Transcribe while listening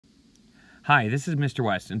Hi, this is Mr.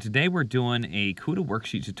 West, and today we're doing a Kuta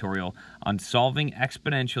worksheet tutorial on solving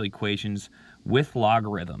exponential equations with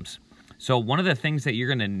logarithms. So one of the things that you're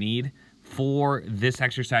going to need for this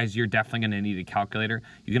exercise, you're definitely going to need a calculator.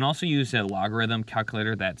 You can also use a logarithm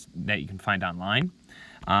calculator that you can find online,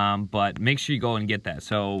 but make sure you go and get that.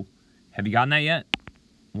 So have you gotten that yet?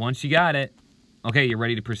 Once you got it, okay, you're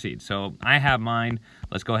ready to proceed. So I have mine.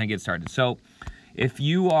 Let's go ahead and get started. So if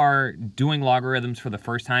you are doing logarithms for the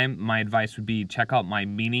first time, my advice would be check out my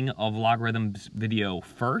meaning of logarithms video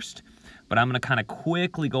first, but I'm going to kind of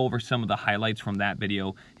quickly go over some of the highlights from that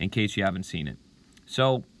video in case you haven't seen it.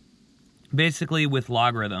 So basically with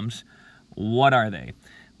logarithms, what are they?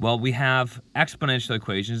 Well, we have exponential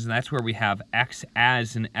equations, and that's where we have x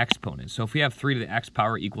as an exponent. So if we have 3 to the x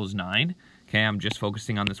power equals 9, okay, I'm just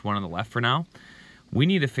focusing on this one on the left for now, we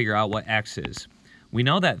need to figure out what x is. We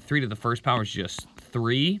know that 3 to the first power is just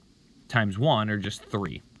 3 times 1, or just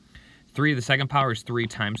 3. 3 to the second power is 3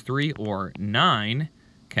 times 3, or 9,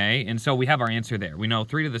 okay? And so we have our answer there. We know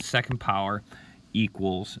 3 to the second power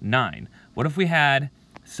equals 9. What if we had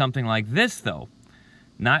something like this, though?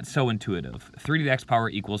 Not so intuitive. 3 to the x power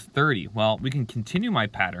equals 30. Well, we can continue my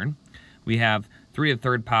pattern. We have 3 to the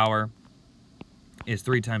third power is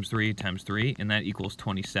 3 times 3 times 3, and that equals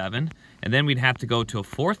 27. And then we'd have to go to a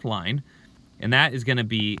fourth line, and that is going to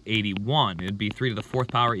be 81. It would be 3 to the fourth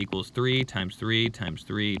power equals 3 times 3 times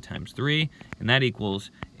 3 times 3, and that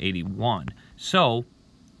equals 81. So,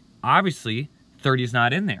 obviously, 30 is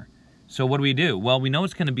not in there. So what do we do? Well, we know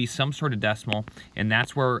it's going to be some sort of decimal, and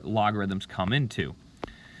that's where logarithms come into.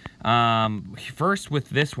 First,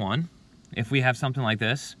 with this one, if we have something like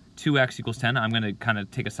this, 2x equals 10, I'm going to kind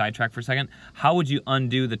of take a sidetrack for a second. How would you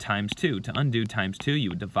undo the times 2? To undo times 2, you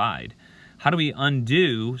would divide. How do we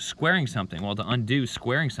undo squaring something? Well, to undo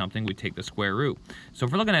squaring something, we take the square root. So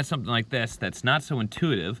if we're looking at something like this that's not so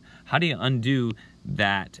intuitive, how do you undo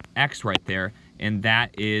that x right there? And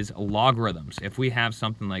that is logarithms. If we have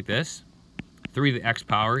something like this, 3 to the x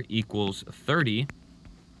power equals 30,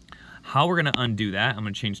 how we're going to undo that, I'm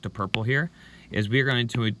going to change to purple here, is we're going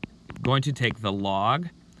to take the log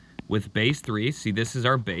with base 3. See, this is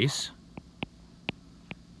our base.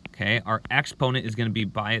 Okay, our exponent is going to be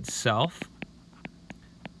by itself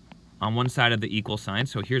on one side of the equal sign.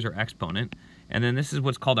 So here's our exponent. And then this is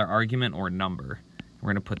what's called our argument or number. We're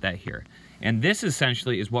going to put that here. And this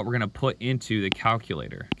essentially is what we're going to put into the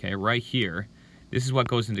calculator. Okay, right here. This is what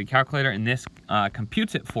goes into the calculator, and this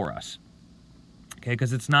computes it for us. Okay,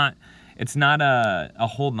 because it's not a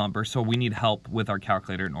whole number, so we need help with our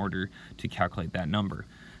calculator in order to calculate that number.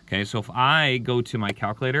 Okay, so if I go to my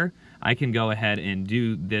calculator, I can go ahead and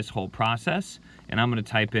do this whole process, and I'm going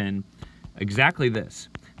to type in exactly this.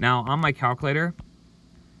 Now, on my calculator,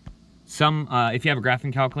 if you have a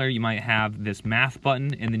graphing calculator, you might have this math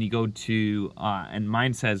button, and then you go to, and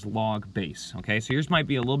mine says log base. Okay, so yours might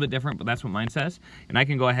be a little bit different, but that's what mine says. And I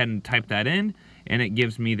can go ahead and type that in, and it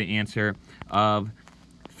gives me the answer of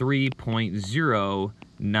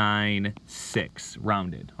 3.096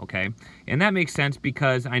 rounded, okay? And that makes sense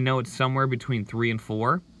because I know it's somewhere between 3 and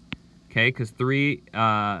 4, okay? Because 3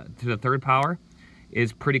 to the third power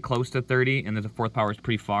is pretty close to 30, and the fourth power is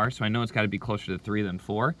pretty far, so I know it's got to be closer to 3 than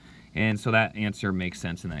 4, and so that answer makes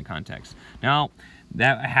sense in that context. Now,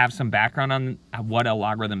 that I have some background on what a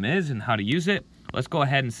logarithm is and how to use it, let's go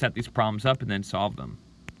ahead and set these problems up and then solve them.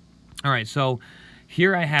 All right, so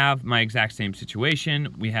here I have my exact same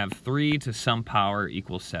situation. We have 3 to some power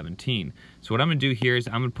equals 17. So what I'm going to do here is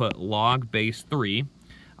I'm going to put log base 3.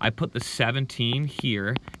 I put the 17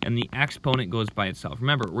 here, and the exponent goes by itself.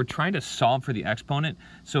 Remember, we're trying to solve for the exponent,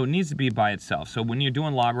 so it needs to be by itself. So when you're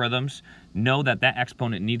doing logarithms, know that that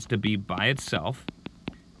exponent needs to be by itself.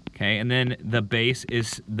 Okay, and then the base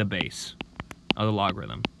is the base of the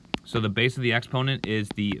logarithm. So the base of the exponent is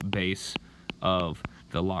the base of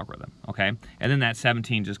the logarithm, okay? And then that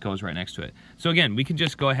 17 just goes right next to it. So again, we can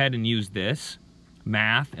just go ahead and use this,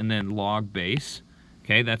 math, and then log base,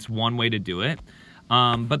 okay? That's one way to do it.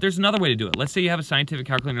 But there's another way to do it. Let's say you have a scientific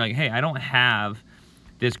calculator, like, hey, I don't have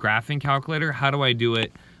this graphing calculator. How do I do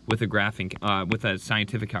it with a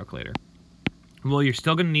scientific calculator? Well, you're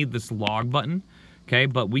still gonna need this log button, okay?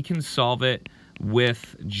 But we can solve it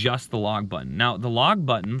with just the log button. Now, the log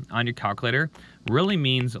button on your calculator really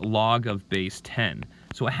means log of base 10.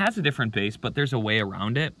 So it has a different base, but there's a way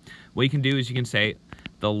around it. What you can do is you can say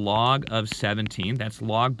the log of 17, that's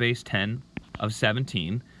log base 10 of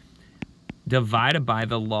 17, divided by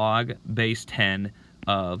the log base 10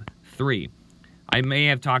 of 3. I may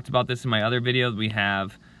have talked about this in my other video. We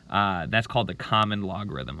have That's called the common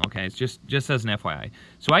logarithm, okay? It's just as an FYI.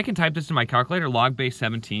 So I can type this in my calculator, log base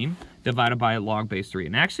 17 divided by log base 3.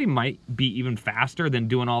 And actually might be even faster than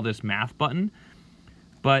doing all this math button,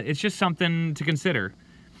 but it's just something to consider.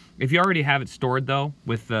 If you already have it stored though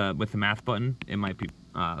with the math button, it might be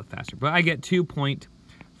faster. But I get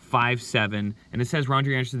 2.57, and it says round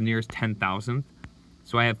your answer to the nearest 10,000th.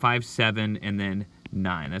 So I have 5, 7, and then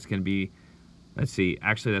 9. That's going to be, let's see,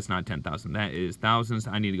 actually that's not 10,000. That is thousands.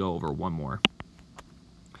 I need to go over one more.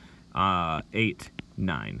 8,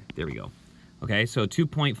 9. There we go. Okay, so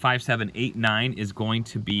 2.5789 is going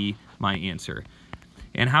to be my answer.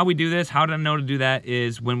 And how we do this, how do I know to do that,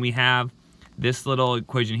 is when we have this little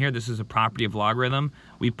equation here, this is a property of logarithm,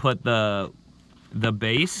 we put the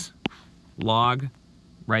base log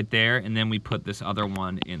right there, and then we put this other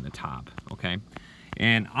one in the top, okay?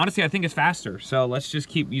 And honestly, I think it's faster, so let's just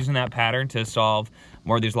keep using that pattern to solve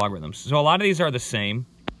more of these logarithms. So a lot of these are the same.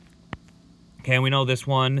 Okay, we know this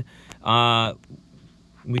one,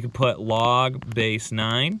 we could put log base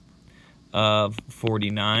 9 of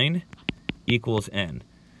 49 equals n.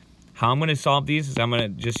 How I'm going to solve these is I'm going to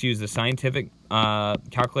just use the scientific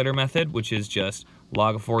calculator method, which is just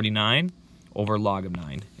log of 49 over log of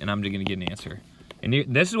 9, and I'm just going to get an answer. And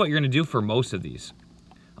this is what you're going to do for most of these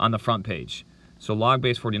on the front page. So log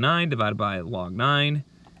base 49 divided by log 9,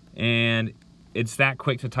 and it's that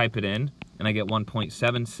quick to type it in, and I get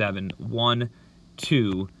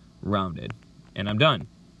 1.7712 rounded, and I'm done.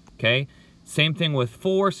 Okay, same thing with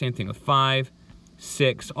 4, same thing with 5,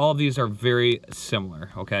 6. All of these are very similar.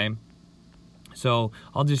 Okay, so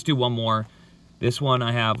I'll just do one more. This one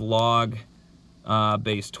I have log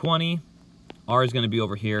base 20. R is going to be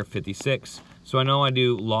over here, 56. So I know I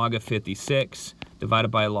do log of 56 divided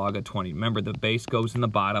by log of 20. Remember, the base goes in the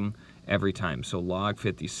bottom every time. So log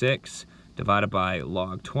 56 divided by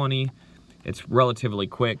log 20. It's relatively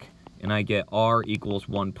quick, and I get R equals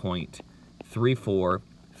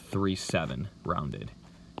 1.3437 rounded,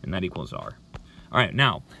 and that equals R. All right,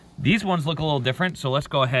 now, these ones look a little different, so let's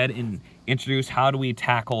go ahead and introduce how do we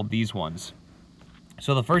tackle these ones.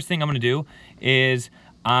 So the first thing I'm going to do is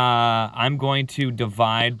I'm going to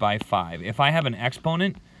divide by 5. If I have an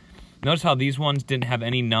exponent, notice how these ones didn't have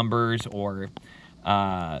any numbers or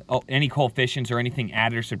any coefficients or anything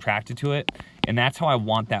added or subtracted to it, and that's how I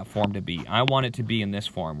want that form to be. I want it to be in this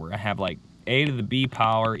form where I have like a to the b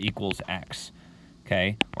power equals x,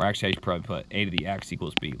 okay? Or actually I should probably put a to the x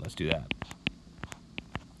equals b. Let's do that.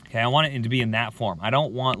 Okay, I want it to be in that form. I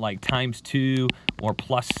don't want like times 2 or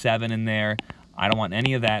plus 7 in there. I don't want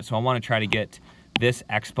any of that, so I want to try to get this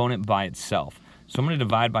exponent by itself. So I'm going to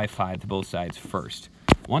divide by 5 to both sides first.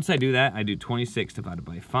 Once I do that, I do 26 divided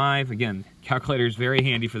by 5. Again, calculator is very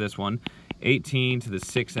handy for this one. 18 to the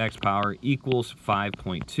 6x power equals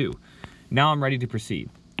 5.2. Now I'm ready to proceed.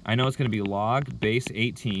 I know it's going to be log base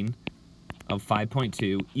 18 of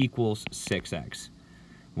 5.2 equals 6x.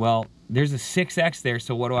 Well, there's a 6x there,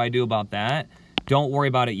 so what do I do about that? Don't worry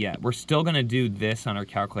about it yet. We're still going to do this on our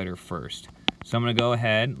calculator first. So I'm going to go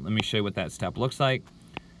ahead, let me show you what that step looks like.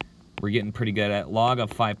 We're getting pretty good at log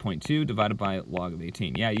of 5.2 divided by log of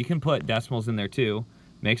 18. Yeah, you can put decimals in there too.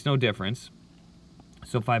 Makes no difference.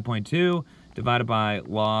 So 5.2 divided by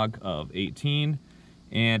log of 18,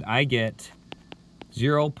 and I get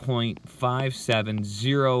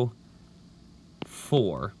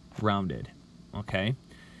 0.5704 rounded, okay?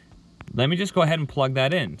 Let me just go ahead and plug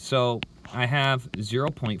that in. So I have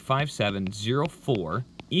 0.5704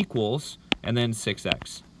 equals, and then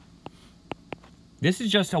 6x. This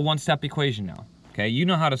is just a one-step equation now, okay? You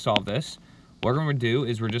know how to solve this. What we're going to do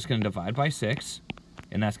is we're just going to divide by 6,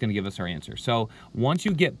 and that's going to give us our answer. So once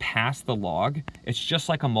you get past the log, it's just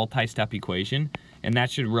like a multi-step equation, and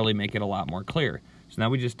that should really make it a lot more clear. So now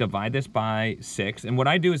we just divide this by 6, and what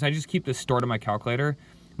I do is I just keep this stored in my calculator.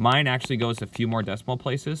 Mine actually goes a few more decimal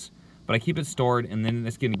places, but I keep it stored, and then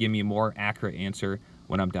it's going to give me a more accurate answer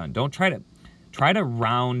when I'm done. Don't try to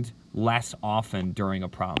round less often during a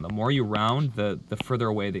problem. The more you round, the further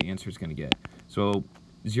away the answer is going to get. So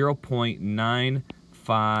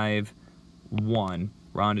 0.951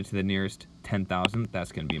 rounded to the nearest 10,000,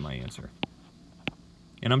 that's going to be my answer.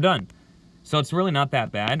 And I'm done. So it's really not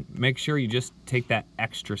that bad. Make sure you just take that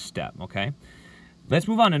extra step, okay? Let's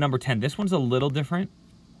move on to number 10. This one's a little different.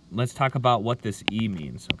 Let's talk about what this e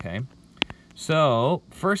means, okay? So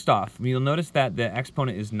first off, you'll notice that the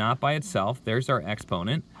exponent is not by itself. There's our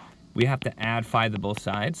exponent. We have to add 5 to both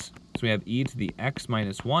sides. So we have e to the x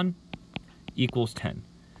minus 1 equals 10.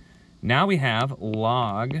 Now we have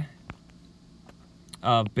log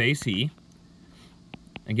of base e.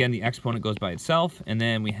 Again, the exponent goes by itself, and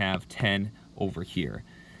then we have 10 over here.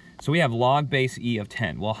 So we have log base e of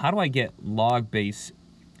 10. Well, how do I get log base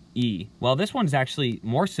e? Well, this one's actually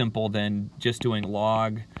more simple than just doing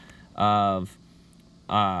log of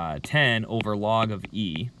 10 over log of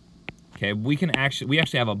e. Okay, we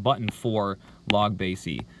actually have a button for log base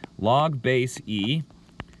e. Log base e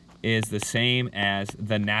is the same as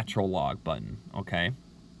the natural log button, okay?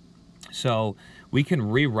 So we can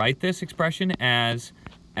rewrite this expression as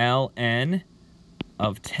ln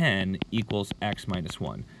of 10 equals x minus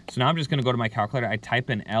 1. So now I'm just going to go to my calculator. I type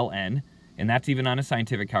in ln, and that's even on a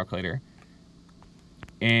scientific calculator.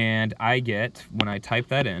 And I get, when I type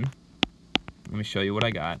that in, let me show you what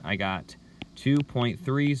I got. I got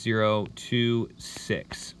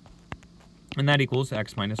 2.3026. And that equals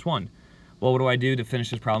x minus 1. Well, what do I do to finish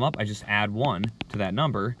this problem up? I just add 1 to that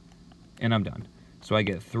number, and I'm done. So I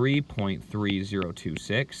get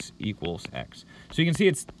 3.3026 equals x. So you can see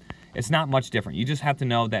it's not much different. You just have to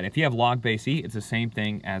know that if you have log base e, it's the same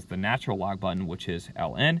thing as the natural log button, which is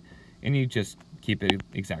ln, and you just keep it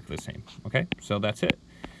exactly the same. Okay, so that's it.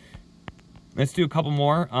 Let's do a couple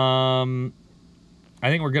more. I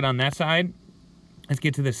think we're good on that side. Let's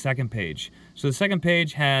get to the second page. So the second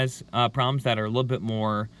page has problems that are a little bit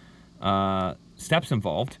more steps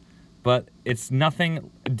involved, but it's nothing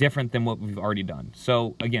different than what we've already done.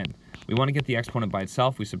 So again, we want to get the exponent by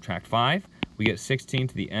itself. We subtract 5. We get 16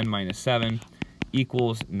 to the n minus 7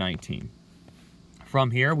 equals 19. From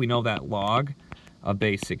here, we know that log of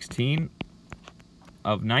base 16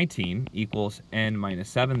 of 19 equals n minus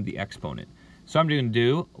 7, the exponent. So I'm going to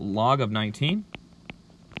do log of 19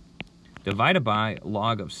 divided by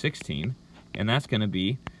log of 16, and that's going to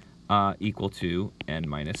be equal to n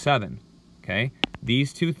minus 7. Okay,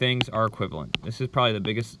 these two things are equivalent. This is probably the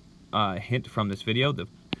biggest hint from this video, the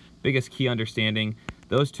biggest key understanding.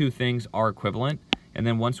 Those two things are equivalent, and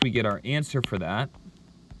then once we get our answer for that,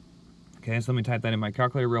 okay, so let me type that in my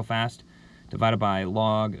calculator real fast. Divided by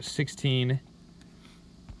log 16,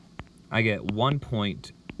 I get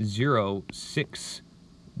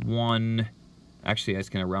 1.061, actually that's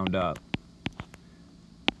going to round up,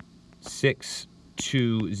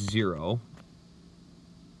 620,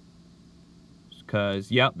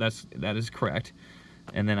 because, yep, that is correct.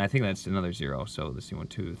 And then I think that's another 0, so let's see, 1,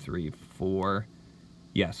 2, 3, 4,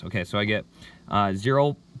 yes, okay, so I get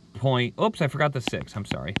 0. Oops, I forgot the 6, I'm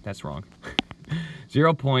sorry, that's wrong.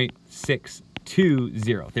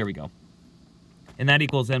 0.620, there we go. And that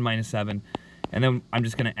equals n minus 7. And then I'm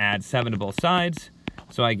just going to add 7 to both sides.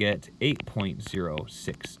 So I get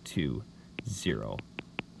 8.0620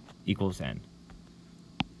 equals n.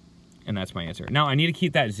 And that's my answer. Now I need to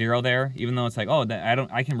keep that 0 there, even though it's like, oh,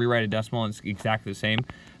 I can rewrite a decimal and it's exactly the same.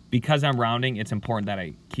 Because I'm rounding, it's important that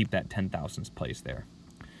I keep that 10,000ths place there.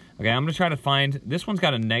 Okay, I'm going to try to find, this one's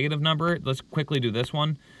got a negative number. Let's quickly do this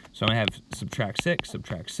one. So I have subtract 6.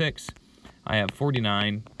 I have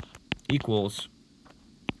 49 equals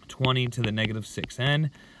 20 to the negative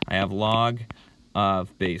 6n. I have log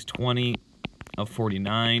of base 20 of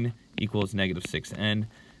 49 equals negative 6n.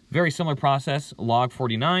 Very similar process, log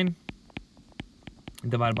 49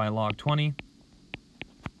 divided by log 20.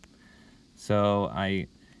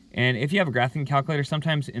 And if you have a graphing calculator,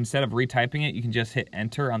 sometimes instead of retyping it, you can just hit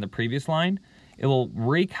enter on the previous line. It will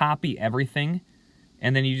recopy everything,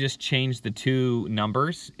 and then you just change the two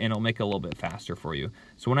numbers, and it'll make it a little bit faster for you.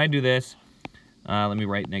 So when I do this, let me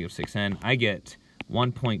write negative 6n. I get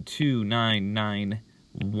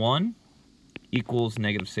 1.2991 equals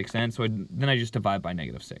negative 6n. So then I just divide by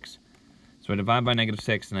negative 6. So I divide by negative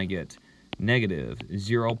 6, and I get negative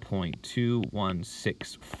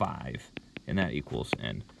 0.2165, and that equals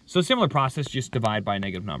n. So similar process, just divide by a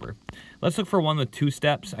negative number. Let's look for one with 2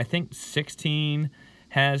 steps. I think 16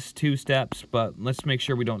 has 2 steps, but let's make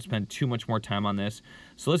sure we don't spend too much more time on this.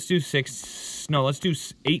 So let's do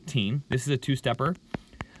 18. This is a 2-stepper,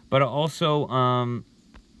 but it also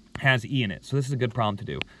has e in it. So this is a good problem to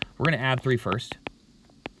do. We're going to add 3 first.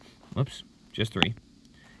 Whoops, just 3.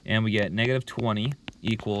 And we get negative 20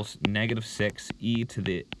 equals negative 6 e to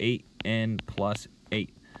the 8n plus 8.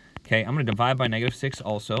 Okay, I'm going to divide by negative 6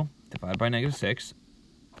 also. Divide by negative 6.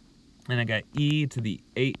 And I got e to the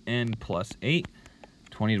 8n plus 8.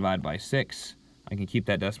 20 divided by 6. I can keep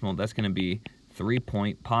that decimal. That's going to be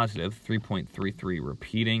positive 3.33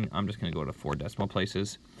 repeating. I'm just going to go to 4 decimal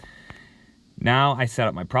places. Now I set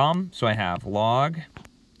up my problem. So I have log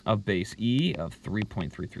of base e of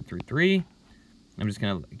 3.3333. I'm just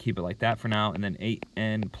going to keep it like that for now. And then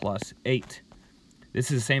 8n plus 8.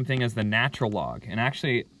 This is the same thing as the natural log. And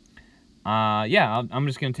actually, yeah, I'm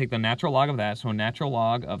just going to take the natural log of that. So natural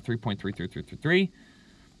log of 3.33333.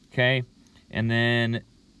 Okay. And then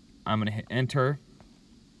I'm going to hit enter.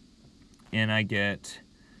 And I get,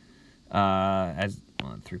 as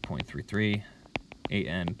 3.33,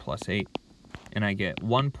 8n plus 8. And I get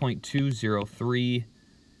 1.203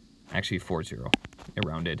 Actually 40, it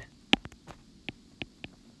rounded.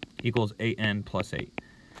 Equals 8n plus 8.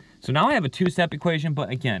 So now I have a two-step equation, but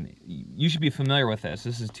again, you should be familiar with this.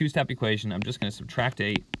 This is a two-step equation. I'm just going to subtract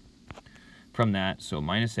 8 from that, so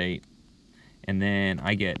minus 8. And then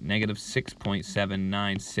I get negative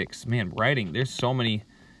 6.796. Man, writing, there's so many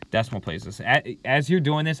decimal places. As you're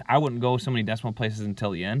doing this, I wouldn't go so many decimal places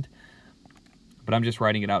until the end. But I'm just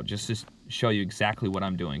writing it out just to show you exactly what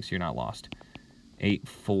I'm doing so you're not lost.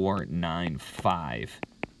 8495.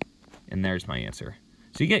 And there's my answer.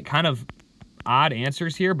 So you get kind of odd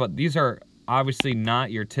answers here, but these are obviously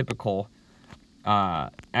not your typical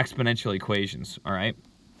exponential equations, all right?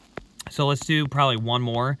 So let's do probably one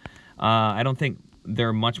more. I don't think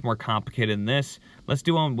they're much more complicated than this. Let's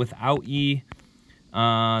do one without E.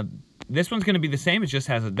 This one's going to be the same. It just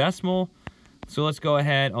has a decimal. So let's go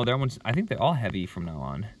ahead. Oh, that one's, I think they all have E from now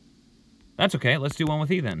on. That's okay. Let's do one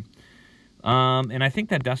with E then. And I think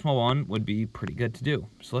that decimal one would be pretty good to do.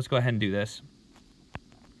 So let's go ahead and do this.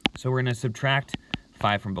 So we're going to subtract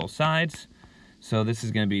 5 from both sides. So this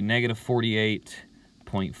is going to be negative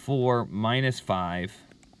 48.4 minus 5.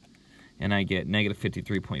 And I get negative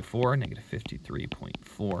 53.4, negative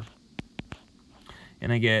 53.4.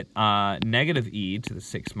 And I get negative e to the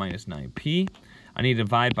 6 minus 9p. I need to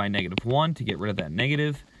divide by negative 1 to get rid of that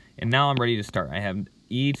negative. And now I'm ready to start. I have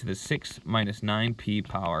e to the 6 minus 9p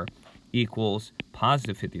power equals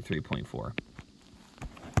positive 53.4.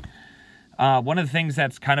 One of the things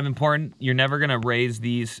that's kind of important, you're never going to raise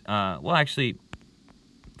these. Well, actually,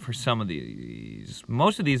 for some of these,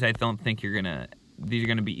 most of these I don't think you're going to, these are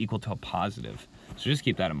going to be equal to a positive. So just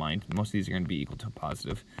keep that in mind. Most of these are going to be equal to a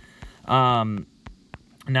positive.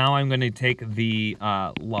 Now I'm going to take the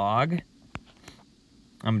log.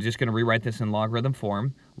 I'm just going to rewrite this in logarithm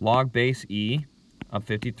form. Log base e of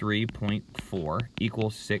 53.4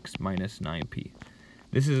 equals 6 minus 9p.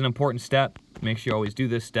 This is an important step. Make sure you always do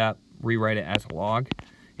this step. Rewrite it as a log.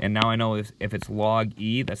 And now I know if it's log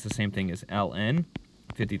e, that's the same thing as ln.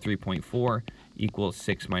 53.4 equals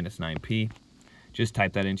 6 minus 9p. Just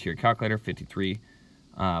type that into your calculator,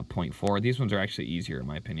 53.4. These ones are actually easier in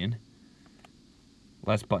my opinion.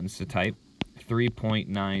 Less buttons to type.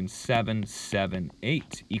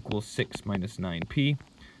 3.9778 equals 6 minus 9p.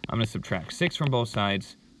 I'm going to subtract 6 from both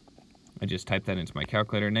sides. I just typed that into my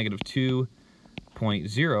calculator. Negative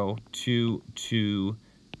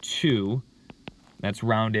 2.0222. That's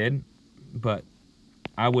rounded, but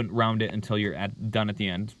I wouldn't round it until you're done at the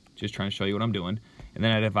end. Just trying to show you what I'm doing. And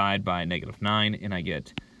then I divide by negative 9, and I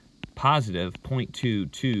get positive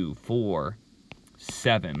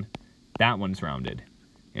 0.2247. That one's rounded.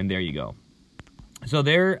 And there you go. So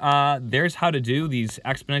there's how to do these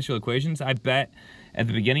exponential equations. I bet at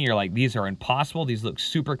the beginning you're like, these are impossible. These look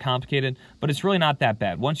super complicated, but it's really not that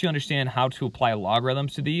bad. Once you understand how to apply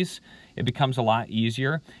logarithms to these, it becomes a lot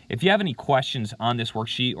easier. If you have any questions on this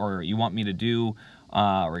worksheet, or you want me to do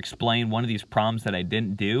or explain one of these problems that I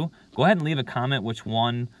didn't do, go ahead and leave a comment which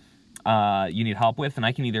one you need help with, and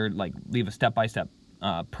I can either like leave a step-by-step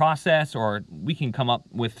process, or we can come up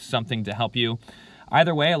with something to help you.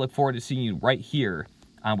 Either way, I look forward to seeing you right here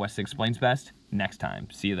on Wes Explains Best next time.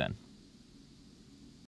 See you then.